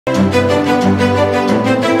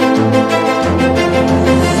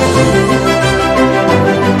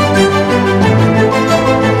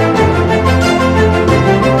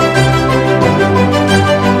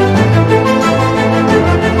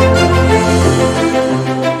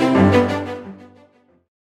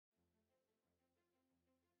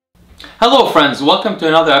Hello friends, welcome to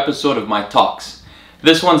another episode of my talks.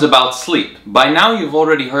 This one's about sleep. By now you've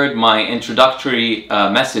already heard my introductory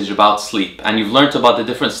message about sleep, and you've learned about the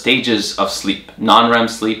different stages of sleep, non-rem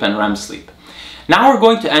sleep and REM sleep. Now we're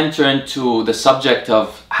going to enter into the subject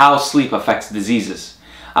of how sleep affects diseases.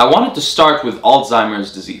 I wanted to start with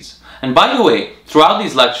Alzheimer's disease. And by the way, throughout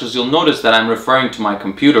these lectures you'll notice that I'm referring to my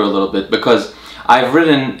computer a little bit because I've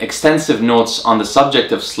written extensive notes on the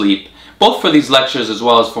subject of sleep, both for these lectures as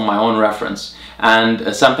well as for my own reference.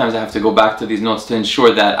 And sometimes I have to go back to these notes to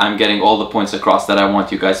ensure that I'm getting all the points across that I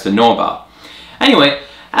want you guys to know about. Anyway,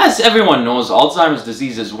 as everyone knows, Alzheimer's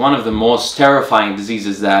disease is one of the most terrifying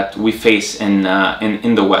diseases that we face in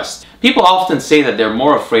the West. People often say that they're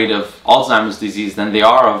more afraid of Alzheimer's disease than they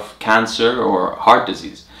are of cancer or heart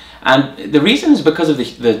disease. And the reason is because of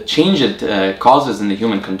the change it causes in the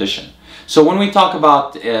human condition. So when we talk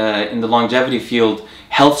about, in the longevity field,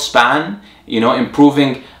 health span,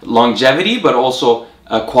 improving longevity, but also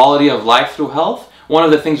quality of life through health, one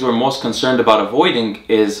of the things we're most concerned about avoiding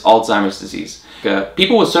is Alzheimer's disease.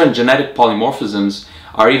 People with certain genetic polymorphisms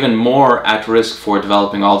are even more at risk for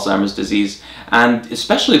developing Alzheimer's disease, and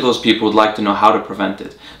especially those people would like to know how to prevent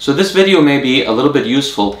it. So this video may be a little bit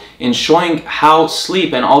useful in showing how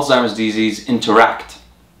sleep and Alzheimer's disease interact.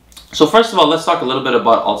 So first of all, let's talk a little bit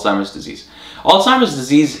about Alzheimer's disease. Alzheimer's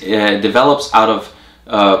disease develops out of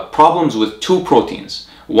problems with two proteins.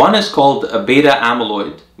 One is called beta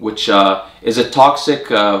amyloid, which is a toxic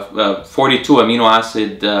 42 amino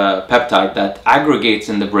acid peptide that aggregates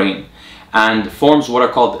in the brain and forms what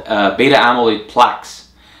are called beta amyloid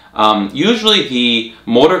plaques. Usually the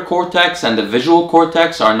motor cortex and the visual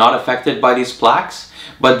cortex are not affected by these plaques,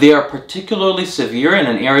 but they are particularly severe in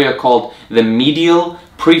an area called the medial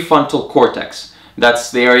pre-frontal cortex.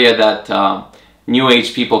 That's the area that New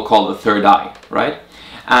Age people call the third eye, right?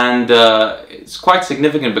 And it's quite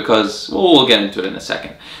significant because, well, we'll get into it in a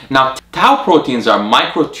second. Now, tau proteins are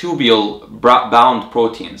microtubule bound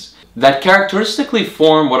proteins that characteristically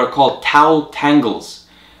form what are called tau tangles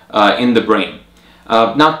in the brain.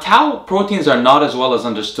 Now, tau proteins are not as well as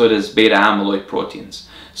understood as beta amyloid proteins.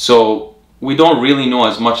 So we don't really know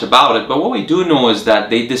as much about it, but what we do know is that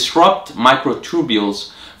they disrupt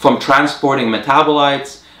microtubules from transporting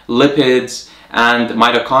metabolites, lipids, and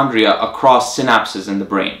mitochondria across synapses in the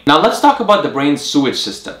brain. Now let's talk about the brain's sewage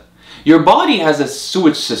system. Your body has a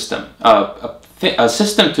sewage system, a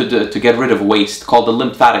system to get rid of waste called the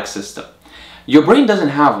lymphatic system. Your brain doesn't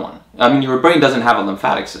have one. Your brain doesn't have a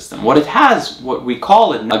lymphatic system. What it has, what we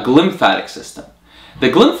call it, a glymphatic system. The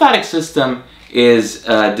glymphatic system is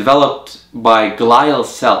developed by glial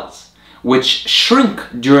cells, which shrink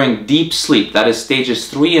during deep sleep, that is stages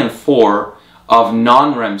 3 and 4 of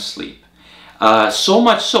non-REM sleep. So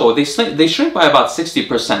much so, they shrink by about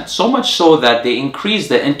 60%, so much so that they increase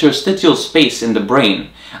the interstitial space in the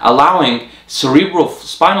brain, allowing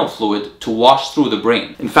cerebrospinal fluid to wash through the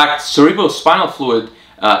brain. In fact, cerebrospinal fluid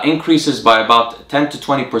increases by about 10 to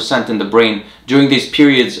 20% in the brain during these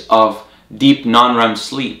periods of deep non-REM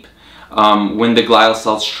sleep when the glial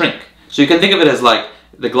cells shrink. So you can think of it as like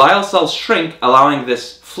the glial cells shrink, allowing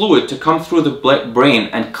this fluid to come through the brain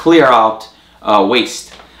and clear out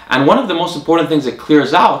waste. And one of the most important things it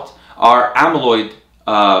clears out are amyloid,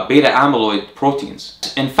 beta amyloid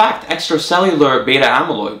proteins. In fact, extracellular beta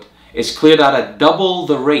amyloid is cleared out at double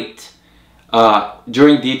the rate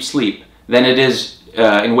during deep sleep than it is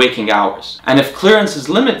in waking hours. And if clearance is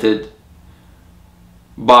limited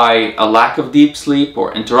by a lack of deep sleep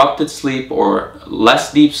or interrupted sleep or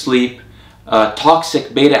less deep sleep,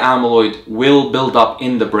 toxic beta amyloid will build up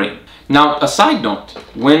in the brain. Now, a side note,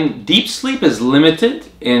 when deep sleep is limited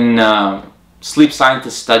in sleep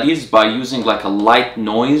scientist studies by using like a light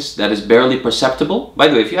noise that is barely perceptible. By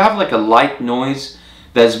the way, if you have like a light noise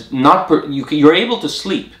that's not, you're able to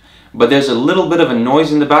sleep, but there's a little bit of a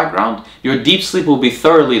noise in the background, your deep sleep will be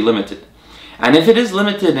thoroughly limited. And if it is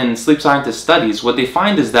limited in sleep scientist studies, what they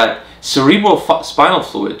find is that cerebrospinal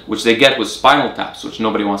fluid, which they get with spinal taps, which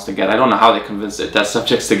nobody wants to get. I don't know how they convince their test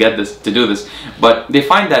subjects to get this, to do this, but they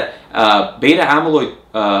find that beta amyloid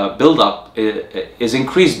buildup is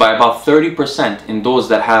increased by about 30% in those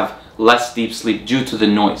that have less deep sleep due to the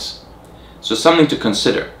noise. So something to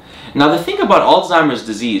consider. Now the thing about Alzheimer's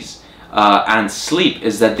disease and sleep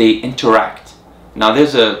is that they interact. Now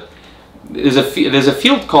there's a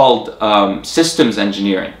field called systems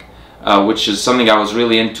engineering, which is something I was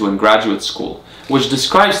really into in graduate school, which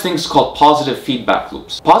describes things called positive feedback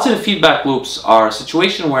loops. Positive feedback loops are a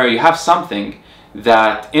situation where you have something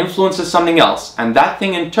that influences something else, and that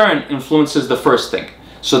thing in turn influences the first thing,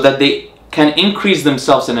 so that they can increase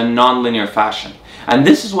themselves in a non-linear fashion. And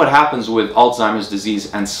this is what happens with Alzheimer's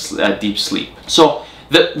disease and deep sleep. So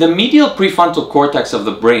the medial prefrontal cortex of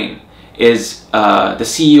the brain is the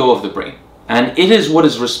CEO of the brain. And it is what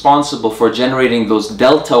is responsible for generating those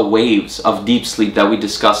delta waves of deep sleep that we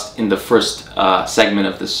discussed in the first segment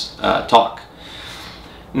of this talk.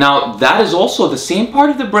 Now, that is also the same part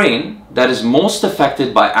of the brain that is most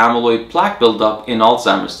affected by amyloid plaque buildup in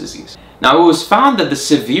Alzheimer's disease. Now, it was found that the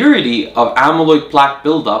severity of amyloid plaque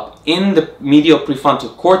buildup in the medial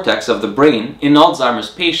prefrontal cortex of the brain in Alzheimer's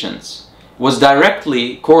patients was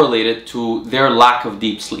directly correlated to their lack of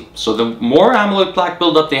deep sleep. So the more amyloid plaque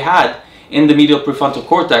buildup they had in the medial prefrontal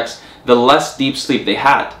cortex, the less deep sleep they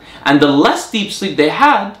had. And the less deep sleep they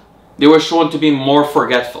had, they were shown to be more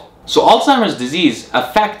forgetful. So Alzheimer's disease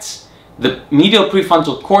affects the medial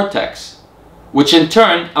prefrontal cortex, which in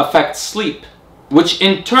turn affects sleep, which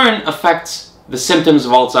in turn affects the symptoms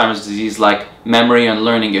of Alzheimer's disease like memory and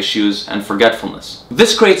learning issues and forgetfulness.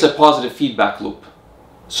 This creates a positive feedback loop.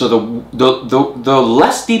 So the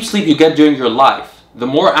less deep sleep you get during your life, the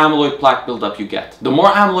more amyloid plaque buildup you get. The more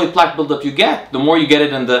amyloid plaque buildup you get, the more you get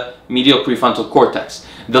it in the medial prefrontal cortex.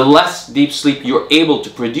 The less deep sleep you're able to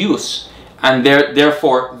produce, and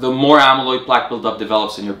therefore the more amyloid plaque buildup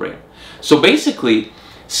develops in your brain. So basically,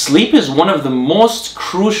 sleep is one of the most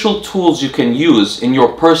crucial tools you can use in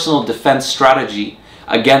your personal defense strategy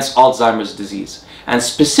against Alzheimer's disease. And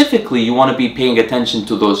specifically, you want to be paying attention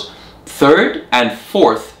to those third and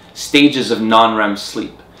fourth stages of non-REM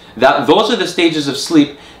sleep. Those are the stages of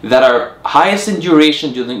sleep that are highest in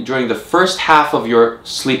duration during the first half of your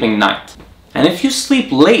sleeping night. And if you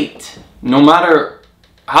sleep late, no matter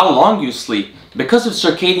how long you sleep, because of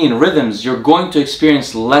circadian rhythms, you're going to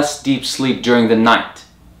experience less deep sleep during the night,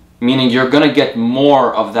 meaning you're going to get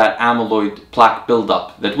more of that amyloid plaque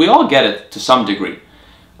buildup that we all get it to some degree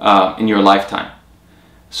in your lifetime.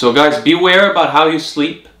 So guys, beware about how you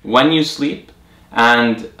sleep, when you sleep,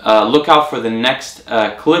 and look out for the next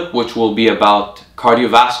clip, which will be about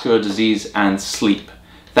cardiovascular disease and sleep.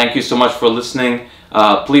 Thank you so much for listening.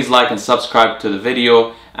 Please like and subscribe to the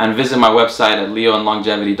video and visit my website at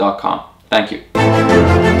leonlongevity.com. Thank you.